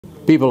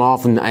People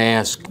often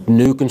ask,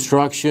 new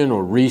construction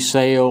or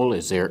resale,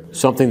 is there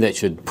something that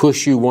should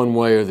push you one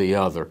way or the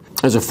other?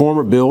 As a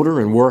former builder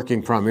and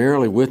working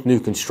primarily with new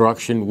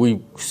construction,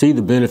 we see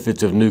the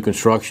benefits of new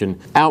construction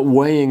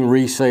outweighing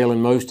resale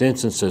in most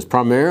instances,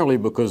 primarily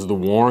because of the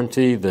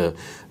warranty, the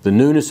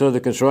newness of the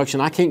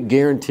construction. I can't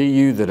guarantee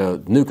you that a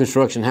new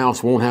construction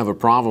house won't have a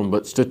problem,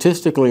 but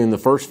statistically in the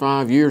first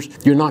 5 years,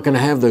 you're not going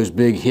to have those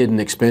big hidden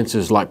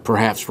expenses like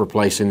perhaps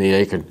replacing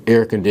the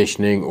air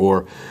conditioning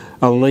or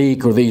a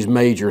leak or these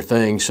major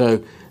things.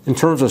 So in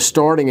terms of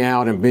starting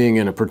out and being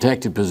in a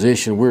protected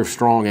position, we're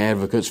strong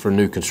advocates for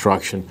new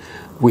construction.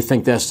 We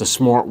think that's the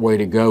smart way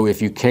to go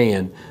if you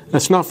can.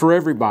 That's not for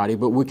everybody,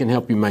 but we can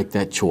help you make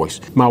that choice.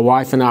 My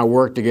wife and I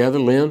work together,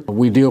 Lynn.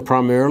 We deal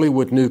primarily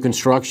with new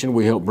construction.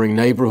 We help bring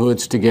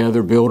neighborhoods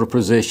together, builder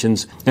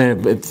positions,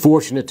 and I'm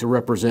fortunate to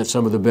represent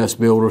some of the best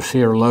builders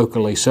here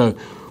locally. So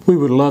we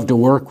would love to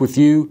work with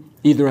you,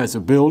 either as a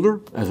builder,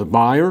 as a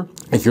buyer.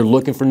 If you're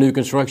looking for new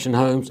construction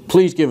homes,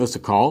 please give us a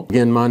call.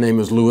 Again, my name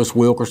is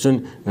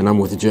Wilkerson, and I'm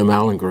with the Jim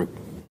Allen Group.